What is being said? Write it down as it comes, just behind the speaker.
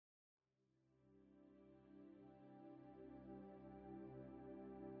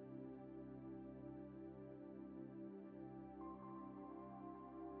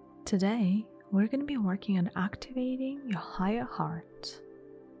Today, we're going to be working on activating your higher heart.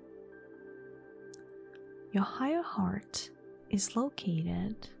 Your higher heart is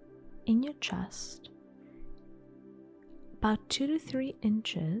located in your chest, about 2 to 3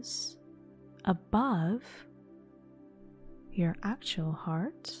 inches above your actual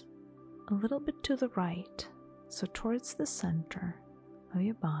heart, a little bit to the right, so towards the center of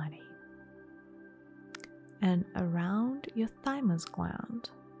your body, and around your thymus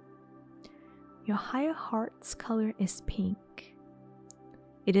gland. Your higher heart's color is pink.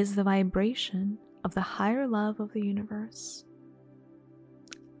 It is the vibration of the higher love of the universe.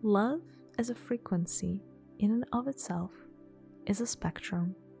 Love as a frequency in and of itself is a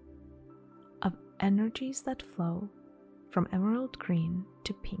spectrum of energies that flow from emerald green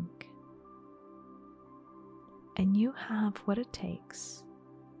to pink. And you have what it takes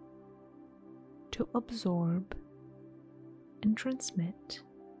to absorb and transmit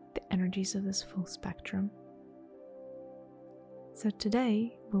the energies of this full spectrum. So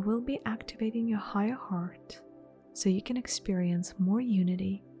today we will be activating your higher heart so you can experience more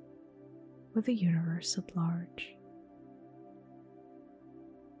unity with the universe at large.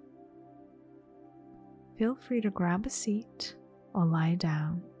 Feel free to grab a seat or lie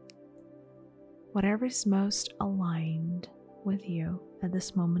down, whatever is most aligned with you at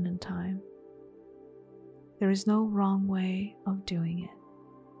this moment in time. There is no wrong way of doing it.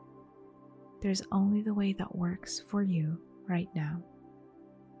 There's only the way that works for you right now.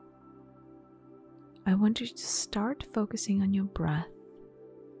 I want you to start focusing on your breath,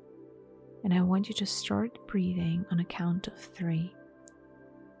 and I want you to start breathing on a count of 3.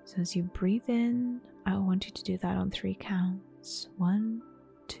 So as you breathe in, I want you to do that on 3 counts. 1,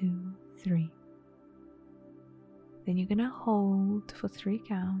 2, 3. Then you're gonna hold for 3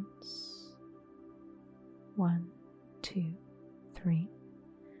 counts. 1, 2, 3.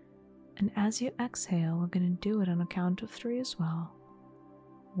 And as you exhale, we're going to do it on a count of 3 as well.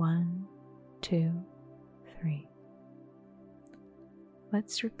 1, 2, 3.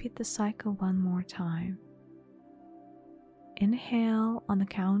 Let's repeat the cycle one more time. Inhale on the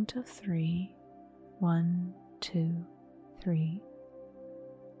count of 3. 1, 2, 3.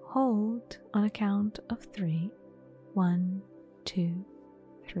 Hold on a count of 3. 1, 2,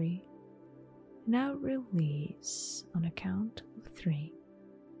 3. Now release on a count of 3.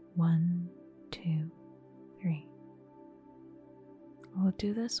 1, 2, 3. We'll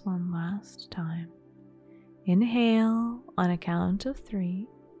do this one last time. Inhale on a count of 3.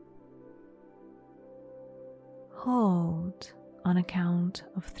 Hold on a count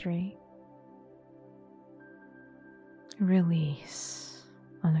of 3. Release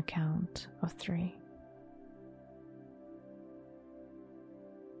on a count of 3.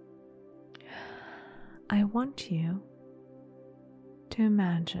 I want you to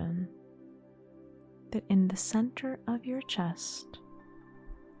imagine that in the center of your chest,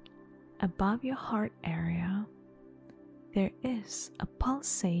 above your heart area, there is a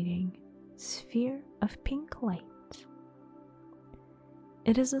pulsating sphere of pink light.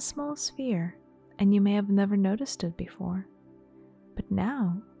 It is a small sphere, and you may have never noticed it before, but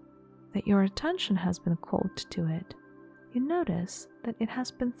now that your attention has been called to it, you notice that it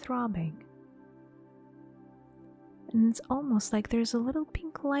has been throbbing. And it's almost like there's a little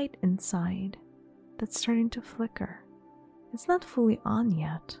pink light inside that's starting to flicker. It's not fully on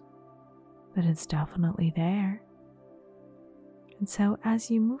yet, but it's definitely there. And so as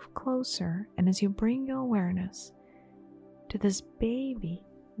you move closer and as you bring your awareness to this baby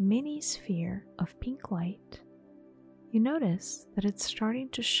mini sphere of pink light, you notice that it's starting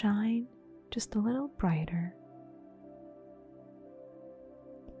to shine just a little brighter.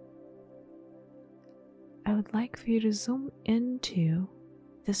 I would like for you to zoom into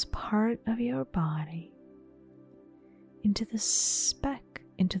this part of your body, into the speck,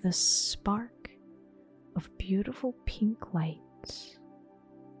 into the spark of beautiful pink light.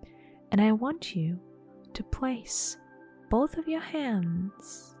 And I want you to place both of your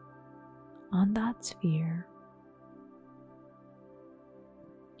hands on that sphere.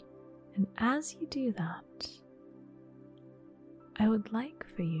 And as you do that, I would like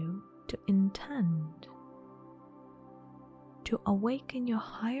for you to intend to awaken your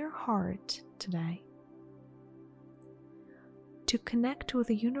higher heart today, to connect with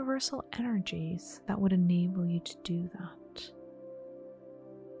the universal energies that would enable you to do that,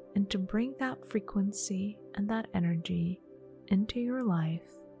 and to bring that frequency and that energy into your life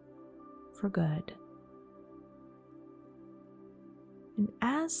for good. And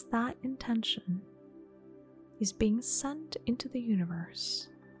as that intention is being sent into the universe,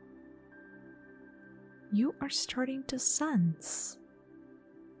 you are starting to sense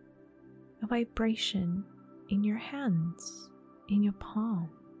a vibration in your hands, in your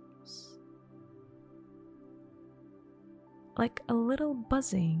palms, like a little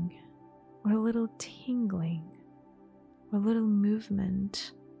buzzing or a little tingling or a little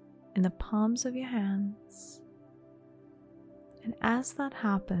movement in the palms of your hands. And as that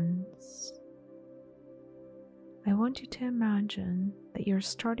happens, I want you to imagine that you're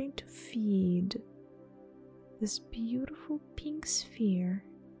starting to feed this beautiful pink sphere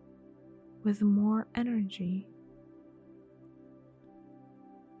with more energy.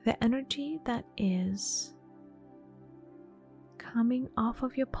 The energy that is coming off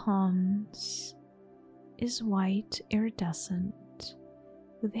of your palms is white iridescent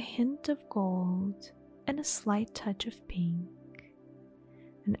with a hint of gold and a slight touch of pink.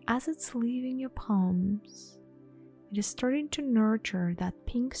 And as it's leaving your palms, it is starting to nurture that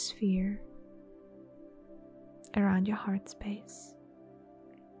pink sphere around your heart space.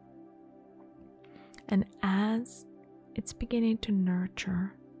 And as it's beginning to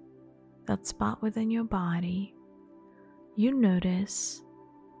nurture that spot within your body, you notice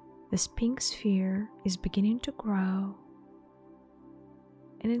this pink sphere is beginning to grow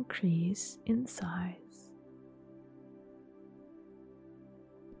and increase in size.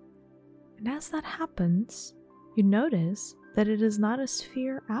 And as that happens, you notice that it is not a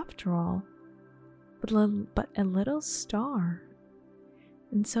sphere after all, but a little star.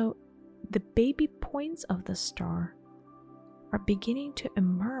 And so the baby points of the star are beginning to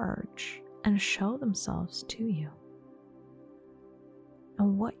emerge and show themselves to you.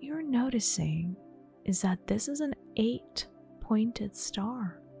 And what you're noticing is that this is an 8-pointed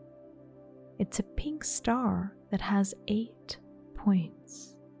star. It's a pink star that has 8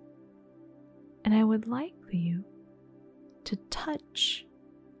 points. And I would like for you to touch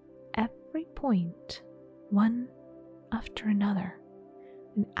every point one after another.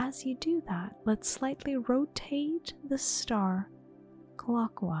 And as you do that, let's slightly rotate the star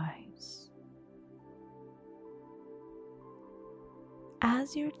clockwise.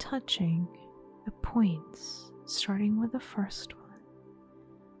 As you're touching the points, starting with the first one,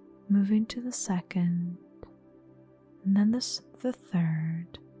 moving to the second, and then the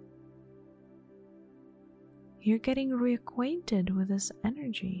third, you're getting reacquainted with this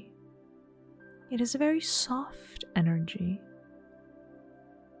energy. It is a very soft energy.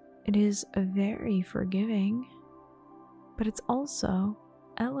 It is very forgiving, but it's also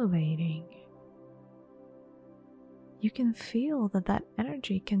elevating. You can feel that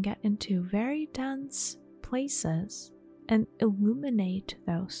energy can get into very dense places and illuminate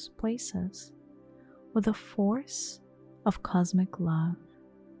those places with a force of cosmic love,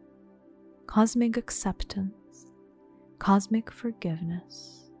 cosmic acceptance, cosmic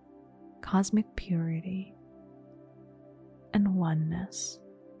forgiveness, cosmic purity, and oneness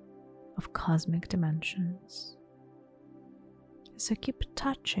of cosmic dimensions. So keep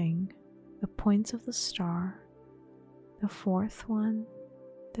touching the points of the star, the fourth one,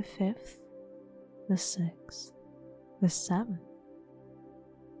 the fifth, the sixth, the seventh,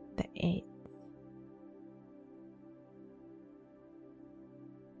 the eighth.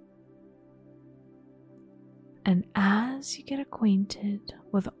 And as you get acquainted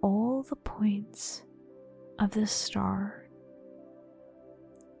with all the points of this star,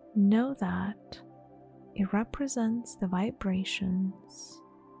 know that it represents the vibrations,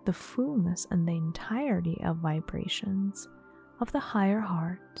 the fullness and the entirety of vibrations of the higher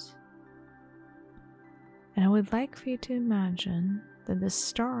heart. And I would like for you to imagine that this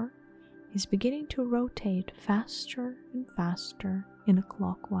star is beginning to rotate faster and faster in a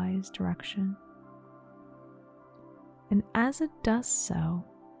clockwise direction. And as it does so,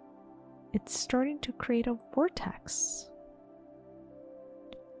 it's starting to create a vortex.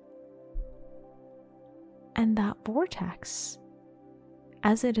 And that vortex,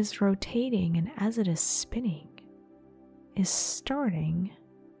 as it is rotating and as it is spinning, is starting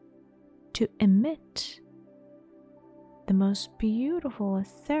to emit the most beautiful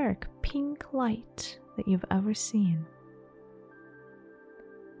etheric pink light that you've ever seen.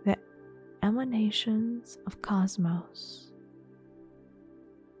 The emanations of cosmos.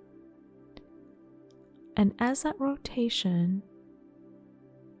 And as that rotation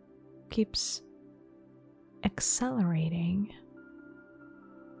keeps accelerating,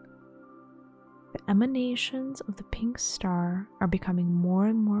 the emanations of the pink star are becoming more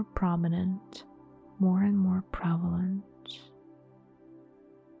and more prominent, more and more prevalent.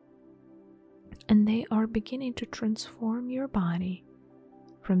 And they are beginning to transform your body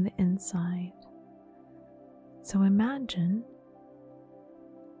from the inside. So imagine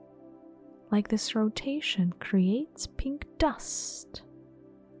like this rotation creates pink dust.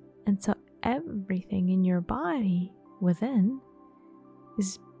 And so everything in your body within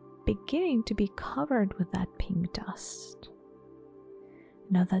is beginning to be covered with that pink dust.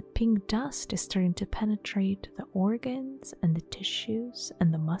 Now that pink dust is starting to penetrate the organs and the tissues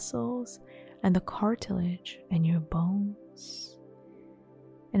and the muscles and the cartilage and your bones.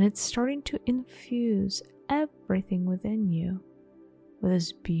 And it's starting to infuse everything within you with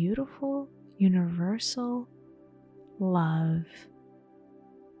this beautiful, universal love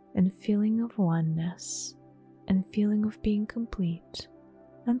and feeling of oneness and feeling of being complete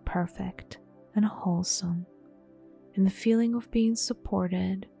and perfect and wholesome, and the feeling of being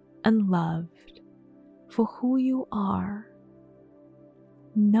supported and loved for who you are.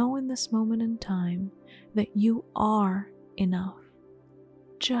 Know in this moment in time that you are enough,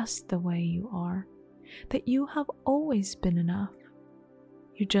 just the way you are, that you have always been enough.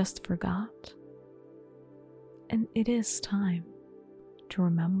 You just forgot. And it is time to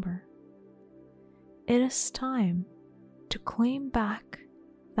remember. It is time to claim back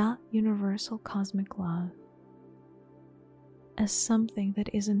that universal cosmic love as something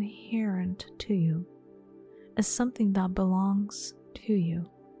that is inherent to you, as something that belongs to you,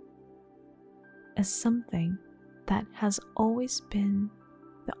 as something that has always been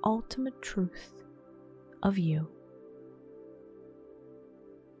the ultimate truth of you.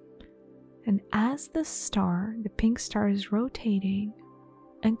 And as the star, the pink star, is rotating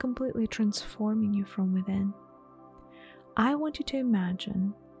and completely transforming you from within, I want you to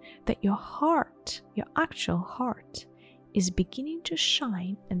imagine that your heart, your actual heart, is beginning to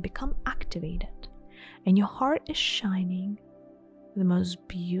shine and become activated. And your heart is shining the most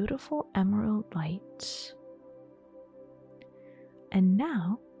beautiful emerald light. And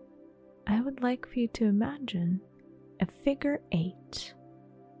now, I would like for you to imagine a figure 8,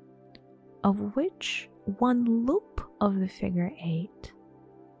 of which one loop of the figure 8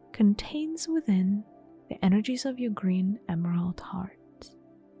 contains within the energies of your green emerald heart,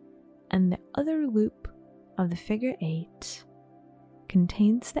 and the other loop of the figure 8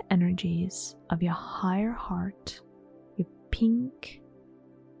 contains the energies of your higher heart, your pink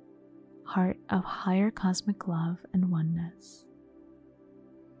heart of higher cosmic love and oneness.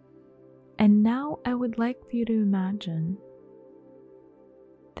 And now I would like for you to imagine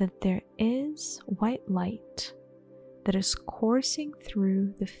that there is white light that is coursing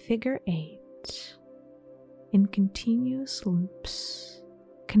through the figure 8 in continuous loops,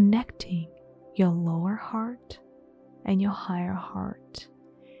 connecting your lower heart and your higher heart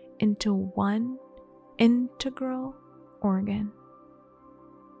into one integral organ.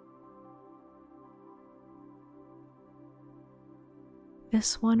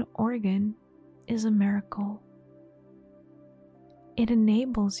 This one organ is a miracle. It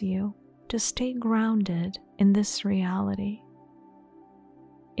enables you to stay grounded in this reality.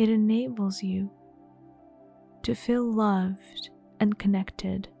 It enables you to feel loved and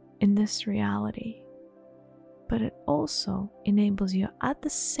connected in this reality. But it also enables you at the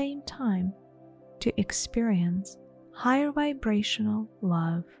same time to experience higher vibrational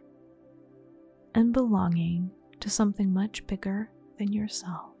love and belonging to something much bigger than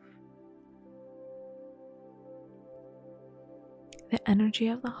yourself. The energy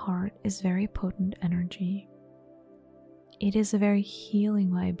of the heart is very potent energy. It is a very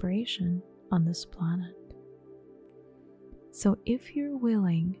healing vibration on this planet. So if you're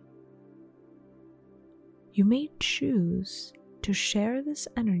willing, you may choose to share this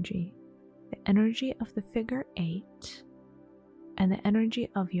energy, the energy of the figure 8 and the energy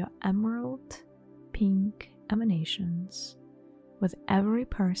of your emerald pink emanations, with every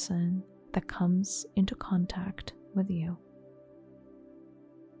person that comes into contact with you.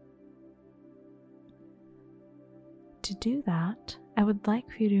 To do that, I would like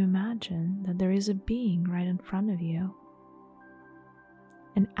for you to imagine that there is a being right in front of you.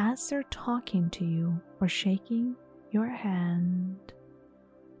 And as they're talking to you, or shaking your hand,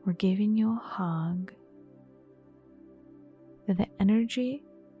 or giving you a hug, that the energy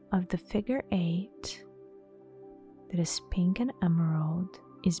of the figure 8 that is pink and emerald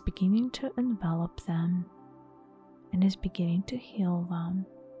is beginning to envelop them and is beginning to heal them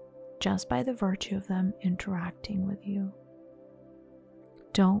just by the virtue of them interacting with you.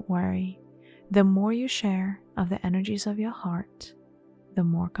 Don't worry, the more you share of the energies of your heart, the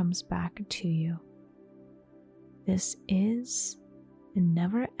more comes back to you. This is a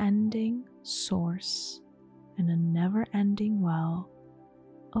never-ending source and a never-ending well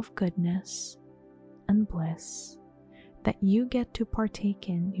of goodness and bliss that you get to partake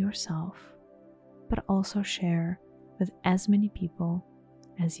in yourself, but also share with as many people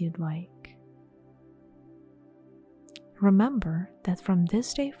as you'd like. Remember that from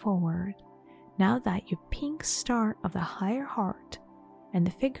this day forward, Now that your pink star of the higher heart and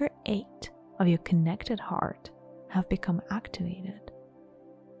the figure 8 of your connected heart have become activated,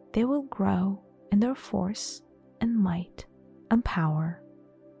 they will grow in their force and might and power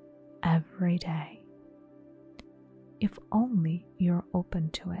every day, if only you're open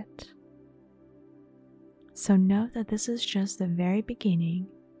to it. So know that this is just the very beginning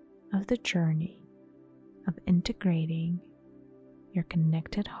of the journey of integrating your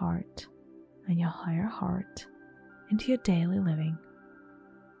connected heart and your higher heart into your daily living.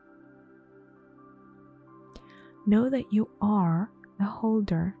 Know that you are the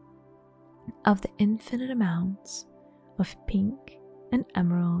holder of the infinite amounts of pink and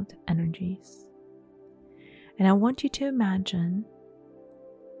emerald energies. And I want you to imagine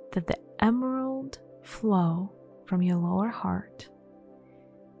that the emerald flow from your lower heart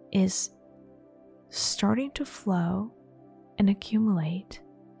is starting to flow and accumulate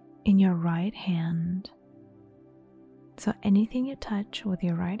in your right hand. So anything you touch with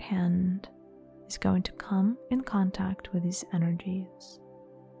your right hand is going to come in contact with these energies.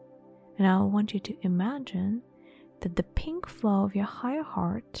 And I want you to imagine that the pink flow of your higher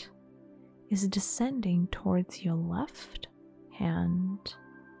heart is descending towards your left hand.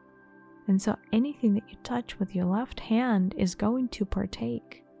 And so anything that you touch with your left hand is going to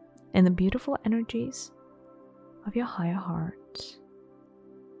partake in the beautiful energies of your higher heart.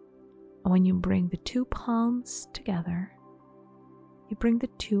 And when you bring the two palms together, you bring the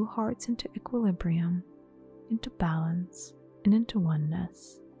two hearts into equilibrium, into balance, and into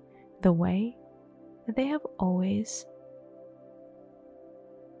oneness, the way that they have always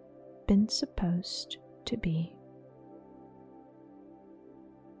been supposed to be.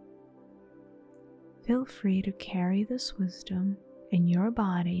 Feel free to carry this wisdom in your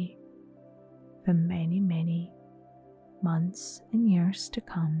body for many, many months and years to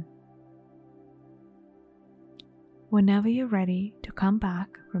come. Whenever you're ready to come back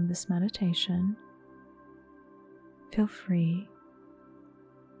from this meditation, feel free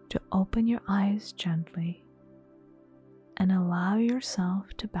to open your eyes gently and allow yourself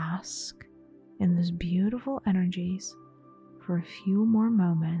to bask in those beautiful energies for a few more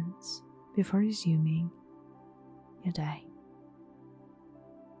moments before resuming your day.